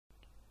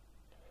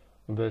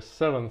The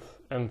 7th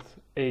and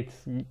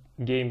 8th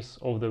games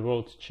of the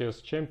World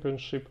Chess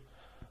Championship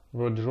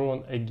were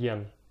drawn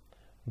again.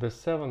 The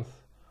 7th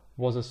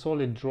was a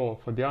solid draw.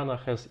 Fabiana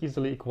has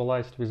easily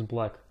equalized with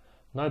black.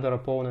 Neither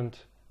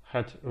opponent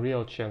had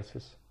real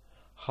chances.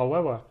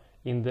 However,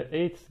 in the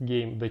 8th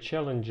game the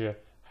challenger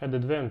had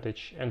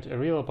advantage and a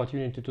real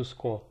opportunity to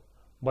score,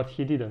 but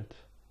he didn't.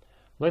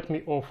 Let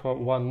me offer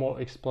one more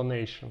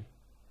explanation.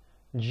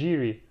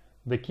 Giri,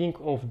 the king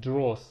of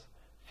draws,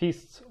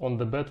 feasts on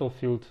the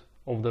battlefield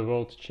of the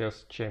World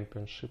Chess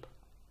Championship.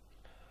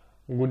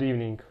 Good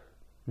evening,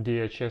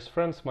 dear chess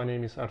friends. My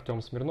name is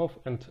Artem Smirnov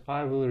and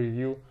I will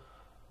review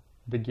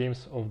the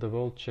games of the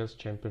World Chess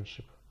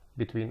Championship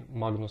between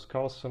Magnus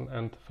Carlsen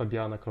and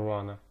Fabiana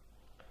Caruana.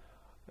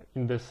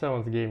 In the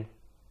 7th game,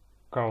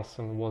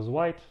 Carlsen was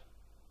white.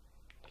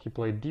 He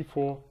played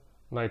d4,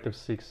 knight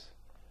f6,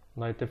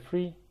 knight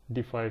f3,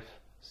 d5,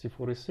 c4,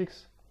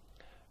 e6.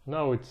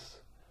 Now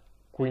it's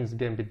Queen's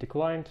Gambit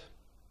declined.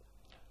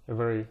 A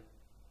very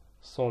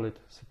solid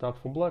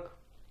setup for black.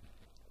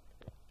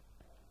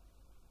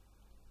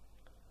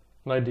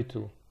 Knight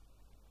d2.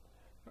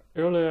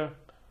 Earlier,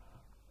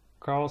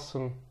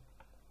 Carlsen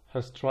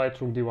has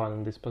tried rook d1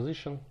 in this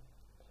position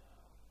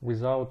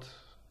without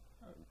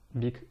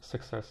big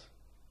success.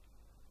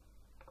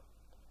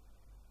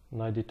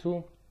 Knight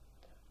d2,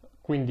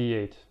 queen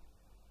d8.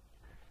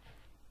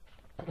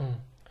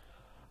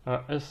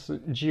 As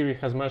Giri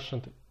has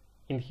mentioned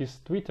in his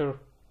Twitter,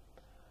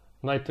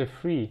 knight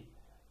f3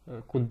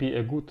 could be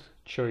a good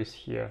choice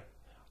here,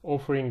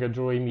 offering a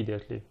draw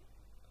immediately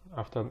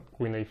after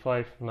queen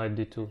a5, knight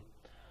d2.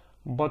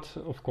 But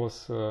of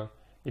course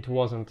it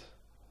wasn't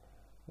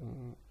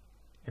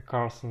a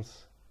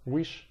Carlsen's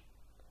wish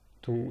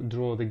to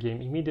draw the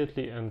game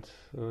immediately, and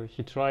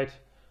he tried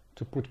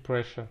to put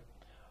pressure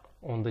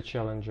on the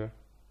challenger.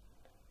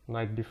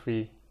 Knight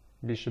b3,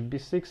 bishop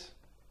b6,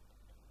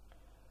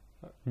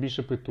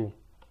 bishop e2.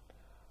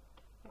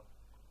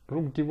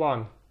 Rook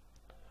d1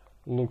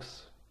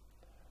 looks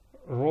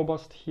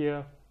robust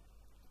here.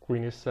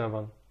 Queen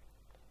e7,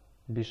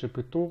 bishop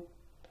e2,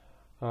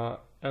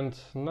 and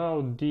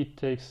now d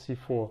takes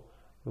c4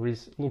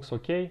 looks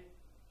okay,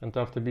 and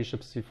after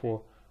bishop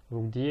c4,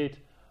 rook d8,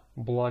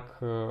 black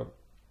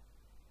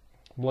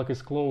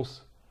is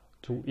close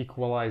to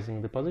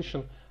equalizing the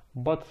position,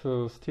 but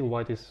still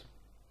white is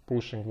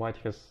pushing. White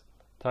has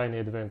tiny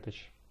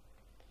advantage.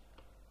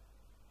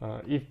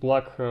 If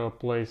black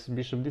plays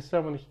bishop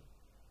d7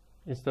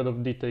 instead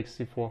of d takes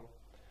c4,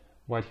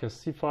 white has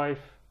c5,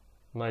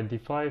 knight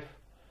d5,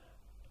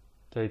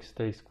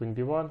 takes queen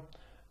b1,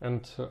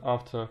 and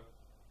after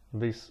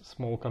this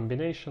small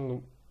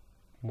combination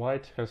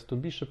white has two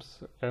bishops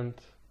and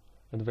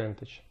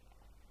advantage.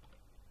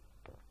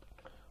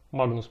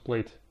 Magnus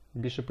played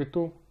bishop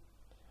e2,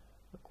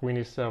 queen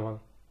e7,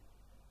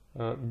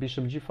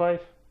 bishop g5,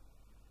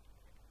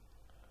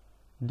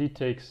 d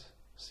takes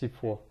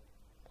c4.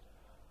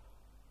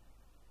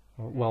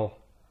 Well,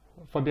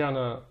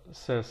 Fabiana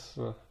says,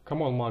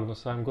 come on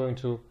Magnus, I'm going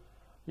to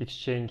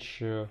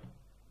exchange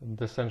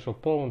the central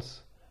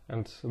pawns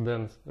and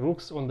then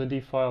rooks on the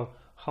d file.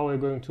 How are you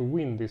going to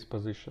win this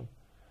position?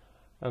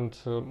 And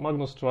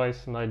Magnus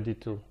tries knight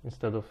d2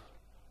 instead of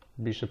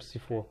bishop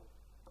c4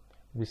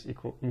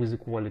 with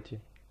equality.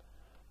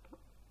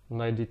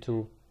 Knight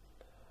d2,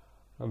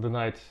 the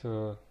knight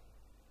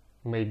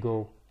may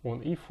go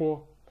on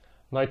e4.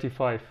 Knight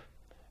e5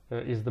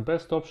 is the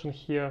best option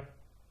here,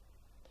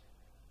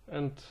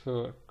 and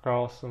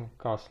Carlsen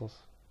castles.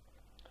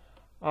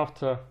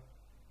 After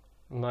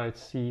knight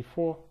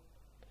c4,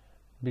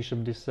 bishop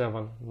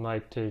d7,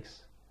 knight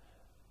takes,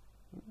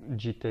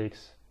 g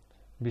takes,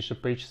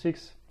 bishop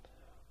h6,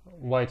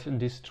 white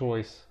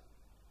destroys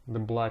the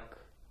black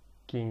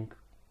king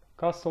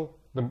castle.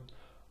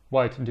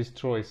 White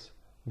destroys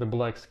the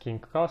black's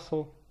king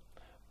castle,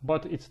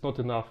 but it's not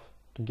enough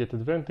to get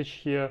advantage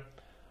here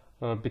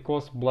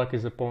because black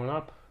is a pawn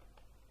up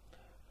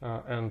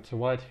and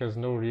white has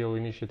no real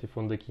initiative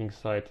on the king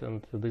side,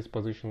 and this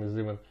position is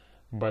even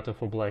better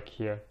for black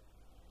here.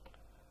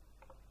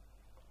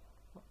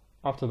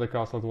 After the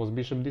castle it was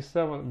bishop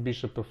d7,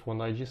 bishop f4,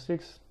 knight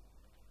g6,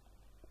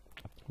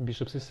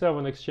 bishop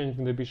c7,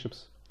 exchanging the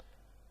bishops,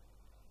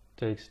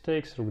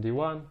 takes, rook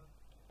d1,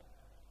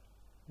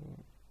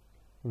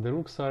 the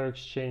rooks are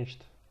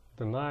exchanged,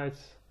 the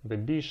knights, the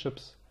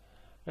bishops,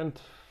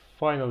 and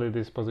finally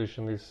this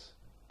position is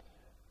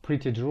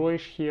pretty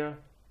drawish here.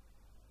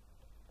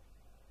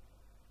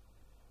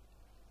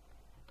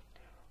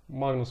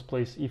 Magnus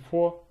plays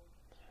e4,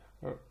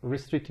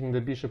 restricting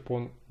the bishop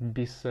on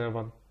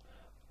b7,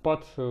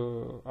 but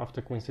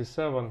after queen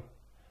c7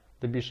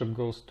 the bishop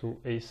goes to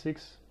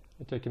a6,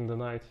 attacking the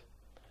knight,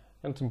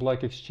 and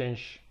black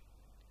exchange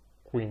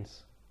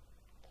queens,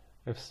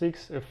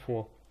 f6,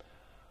 f4.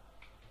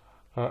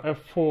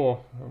 F4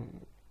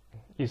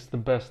 is the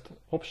best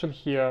option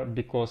here,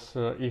 because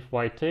if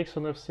white takes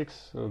on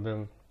f6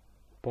 then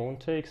pawn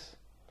takes,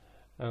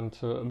 and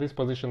this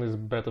position is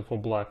better for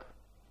black.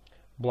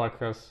 Black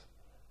has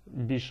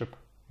bishop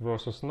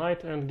versus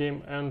knight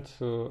endgame, and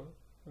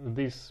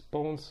these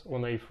pawns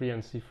on a3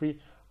 and c3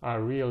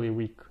 are really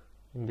weak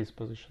in this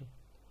position.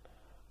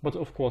 But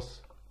of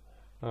course,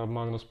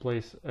 Magnus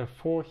plays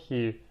f4.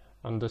 He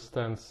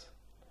understands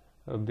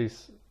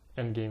these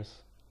endgames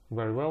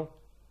very well,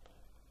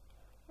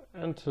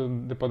 and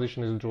the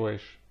position is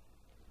drawish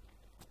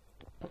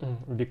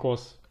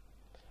because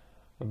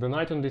the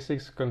knight on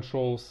d6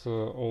 controls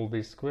all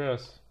these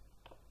squares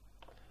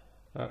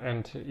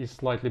and is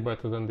slightly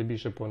better than the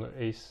bishop on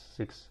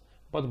a6,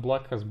 but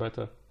black has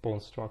better pawn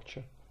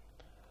structure.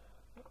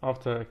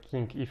 After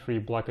king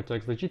e3, black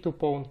attacks the g2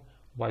 pawn,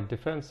 white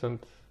defends, and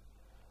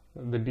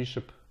the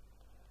bishop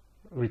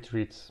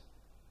retreats,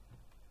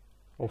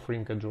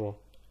 offering a draw.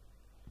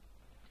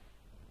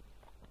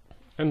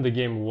 And the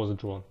game was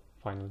drawn,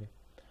 finally.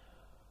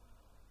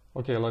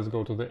 Okay, let's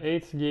go to the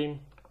 8th game.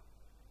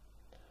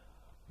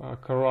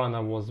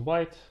 Caruana was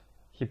white,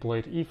 he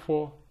played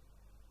e4,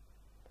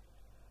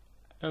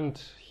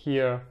 and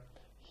here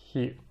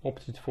he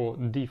opted for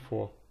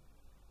d4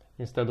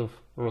 instead of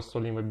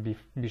Rostolima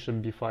bishop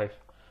b5.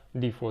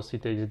 d4, c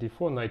takes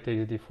d4, knight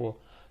takes d4,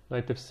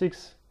 knight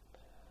f6.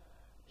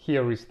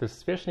 Here is the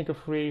Sveshnikov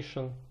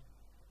variation.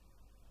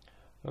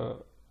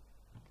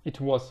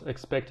 It was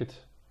expected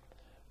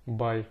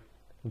by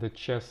the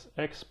chess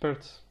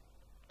experts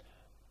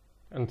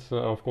and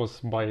of course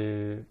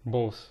by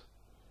both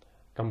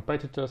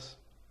competitors.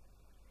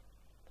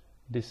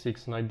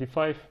 d6, knight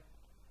d5,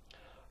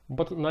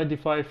 but knight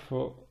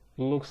d5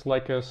 looks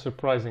like a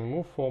surprising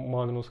move for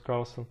Magnus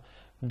Carlsen,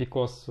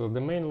 because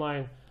the main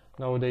line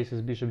nowadays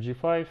is bishop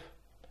g5,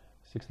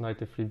 6 knight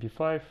f3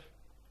 b5,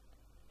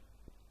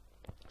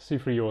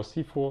 c3 or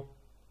c4.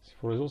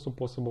 c4 is also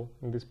possible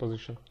in this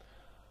position,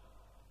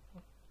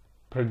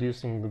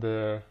 producing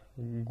the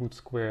good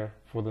square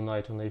for the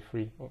knight on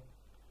a3,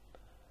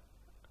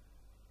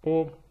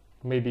 or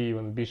maybe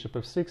even bishop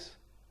f6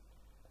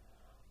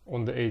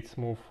 on the 8th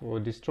move, or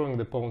destroying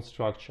the pawn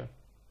structure.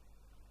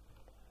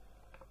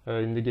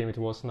 In the game it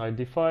was knight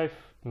d5,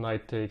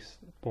 knight takes,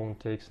 pawn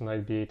takes,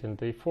 knight b8 and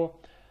a4.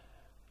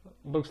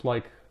 Looks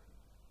like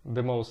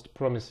the most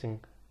promising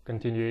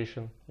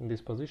continuation in this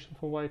position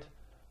for white.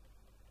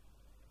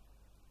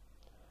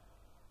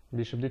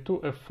 Bishop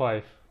d2,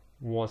 f5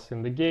 was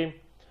in the game.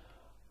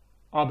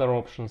 Other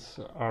options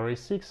are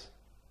a6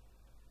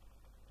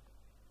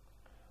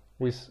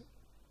 with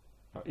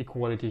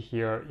equality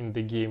here in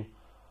the game,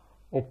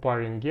 or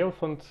parrying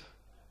Gelfand.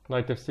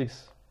 Knight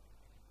f6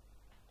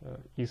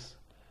 is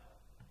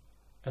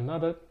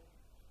another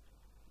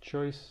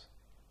choice.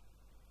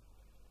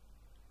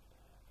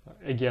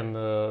 Again,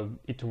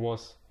 it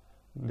was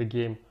the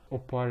game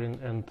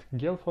Oparin and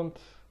Gelfand.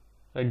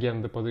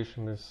 Again, the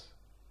position is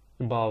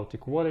about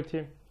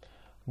equality,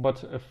 but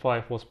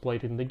f5 was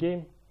played in the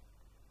game.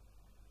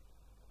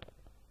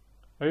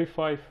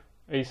 a5,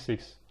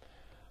 a6.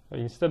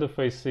 Instead of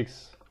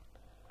a6,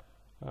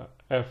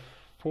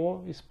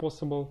 f4 is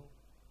possible.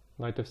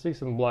 Knight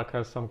f6, and black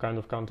has some kind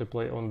of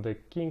counterplay on the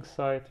king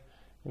side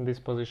in this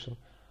position.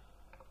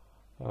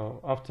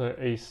 After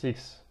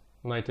a6,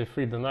 knight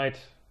f3, the knight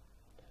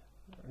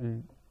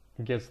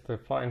gets the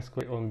fine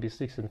square on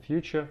b6 in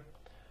future.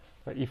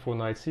 e4,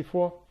 knight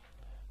c4,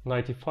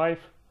 knight e5,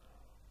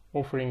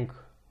 offering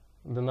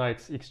the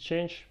knight's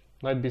exchange,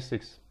 knight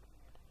b6.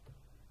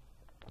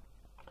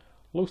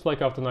 Looks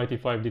like after knight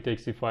e5, d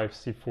takes e5,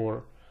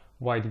 c4,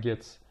 white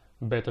gets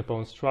better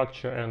pawn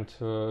structure,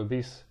 and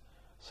these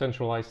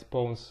centralized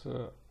pawns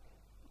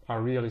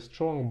are really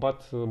strong,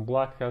 but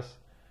black has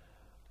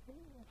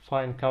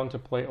fine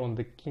counterplay on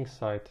the king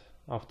side.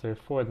 After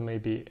f4 and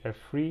maybe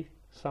f3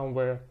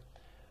 somewhere,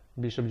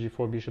 bishop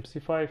g4, bishop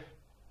c5.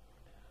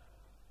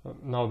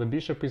 Now the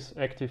bishop is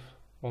active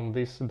on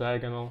this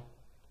diagonal,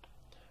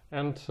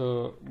 and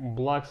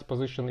black's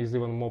position is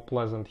even more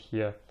pleasant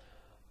here,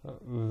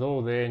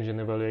 though the engine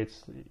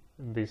evaluates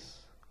this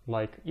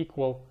like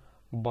equal,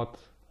 but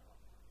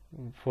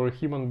for a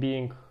human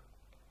being,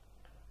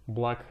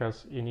 black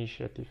has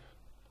initiative.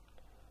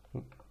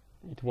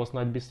 It was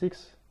knight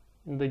b6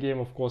 in the game.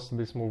 Of course,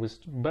 this move is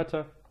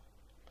better.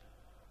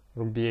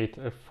 Rook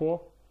b8,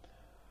 f4.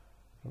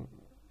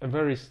 A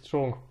very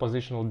strong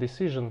positional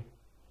decision.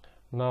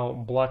 Now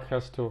black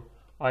has to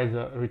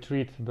either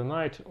retreat the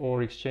knight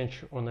or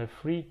exchange on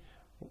f3,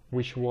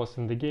 which was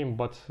in the game,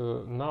 but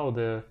now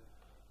the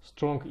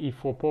strong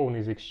e4 pawn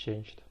is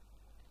exchanged.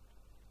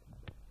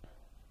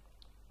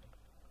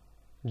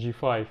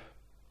 g5.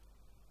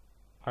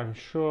 I'm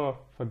sure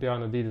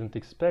Fabiano didn't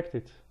expect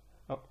it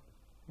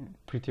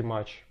pretty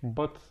much,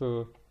 but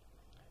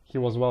he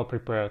was well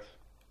prepared.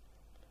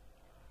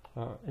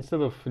 Instead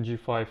of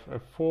g5,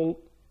 f4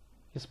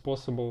 is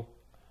possible,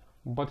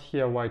 but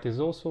here white is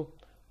also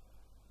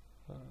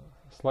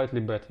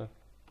slightly better.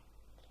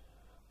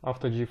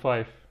 After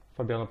g5,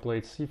 Fabiano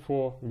played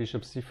c4,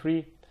 bishop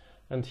c3,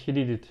 and he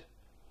did it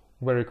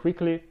very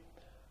quickly.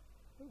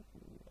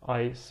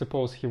 I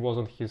suppose he was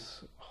on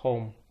his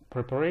home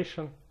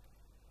preparation.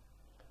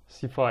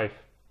 c5.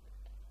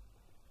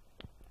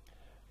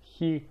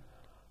 He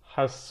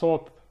has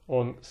thought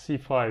on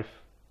c5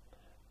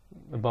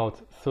 about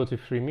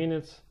 33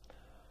 minutes.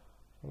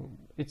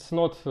 It's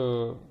not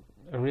a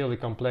really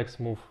complex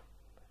move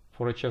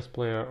for a chess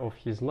player of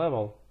his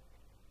level,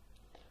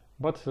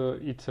 but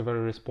it's a very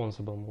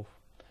responsible move.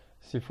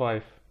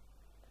 c5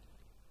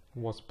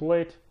 was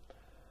played.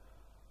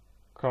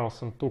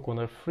 Carlsen took on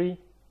f3.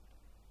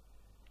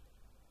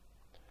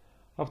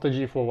 After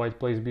g4, white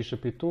plays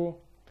bishop e2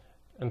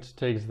 and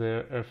takes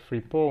the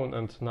f3 pawn,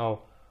 and now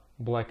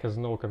black has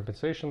no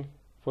compensation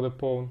for the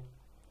pawn.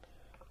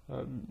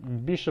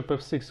 Bishop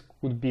f6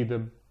 could be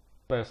the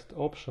best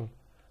option,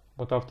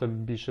 but after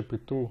bishop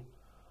e2,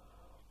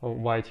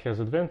 white has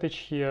advantage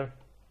here.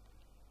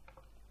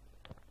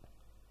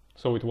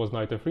 So it was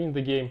knight f3 in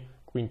the game,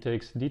 queen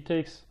takes, d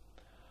takes.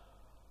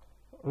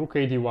 Rook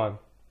a d1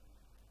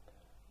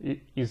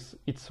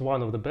 it's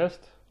one of the best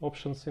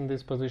options in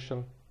this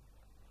position.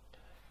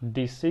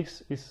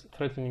 d6 is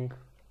threatening.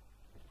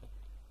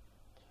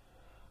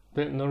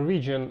 The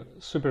Norwegian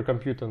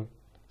supercomputer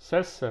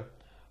Chess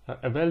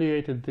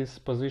evaluated this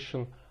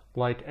position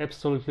like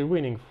absolutely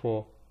winning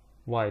for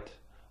white,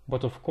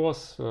 but of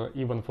course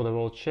even for the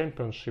World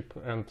Championship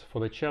and for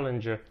the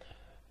challenger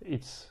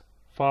it's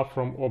far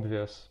from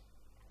obvious.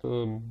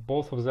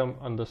 Both of them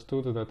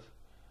understood that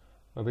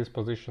this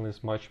position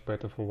is much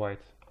better for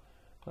white.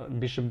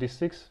 Bishop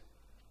d6,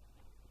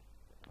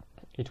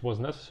 it was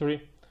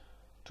necessary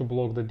to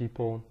block the d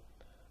pawn,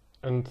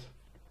 and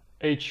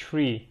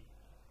h3,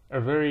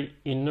 a very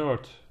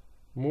inert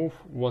move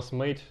was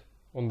made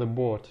on the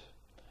board.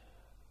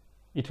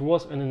 It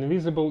was an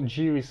invisible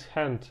Giri's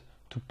hand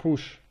to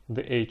push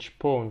the h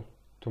pawn,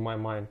 to my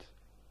mind.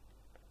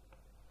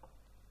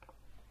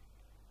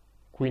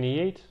 Queen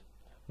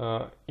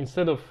e8,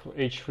 instead of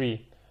h3,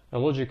 a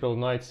logical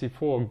knight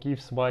c4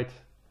 gives white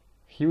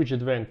huge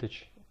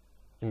advantage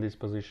in this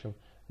position.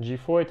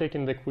 g4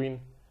 attacking the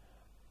queen,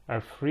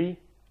 f3,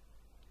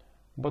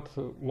 but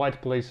white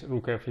plays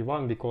rook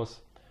f1 because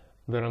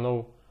there are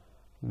no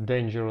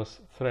dangerous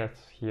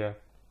threats here.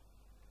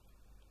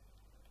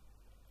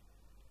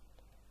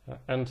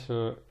 And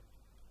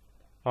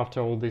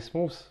after all these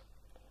moves,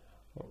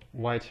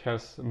 white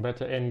has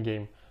better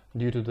endgame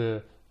due to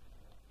the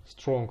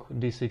strong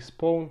d6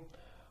 pawn.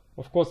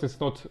 Of course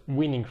it's not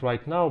winning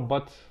right now,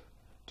 but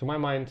to my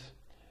mind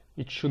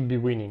it should be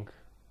winning.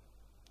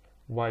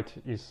 White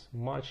is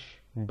much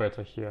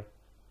better here.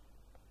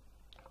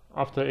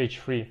 After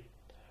h3,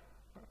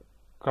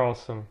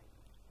 Carlsen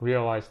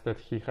realized that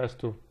he has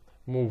to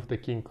move the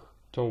king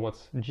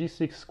towards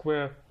g6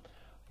 square,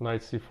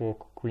 knight c4,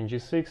 queen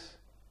g6,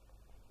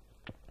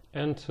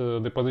 and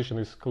the position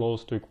is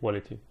close to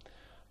equality.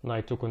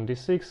 Knight took on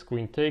d6,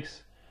 queen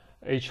takes,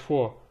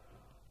 h4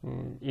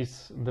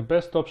 is the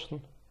best option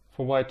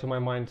for white to my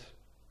mind,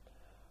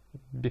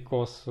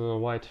 because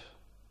white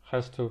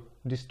has to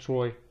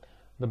destroy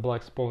the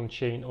black's pawn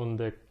chain on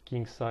the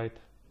king side.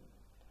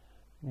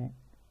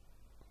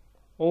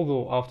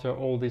 Although after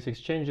all these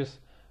exchanges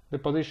the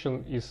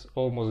position is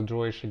almost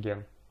drawish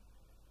again.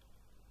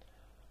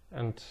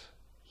 And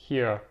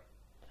here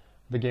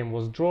the game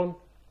was drawn.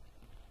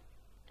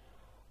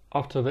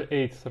 After the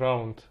 8th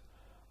round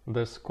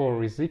the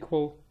score is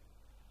equal,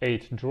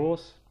 8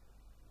 draws.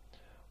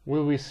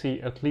 Will we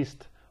see at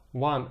least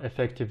one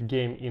effective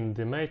game in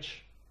the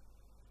match?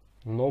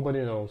 Nobody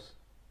knows.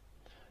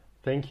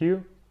 Thank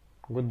you.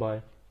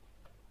 Goodbye.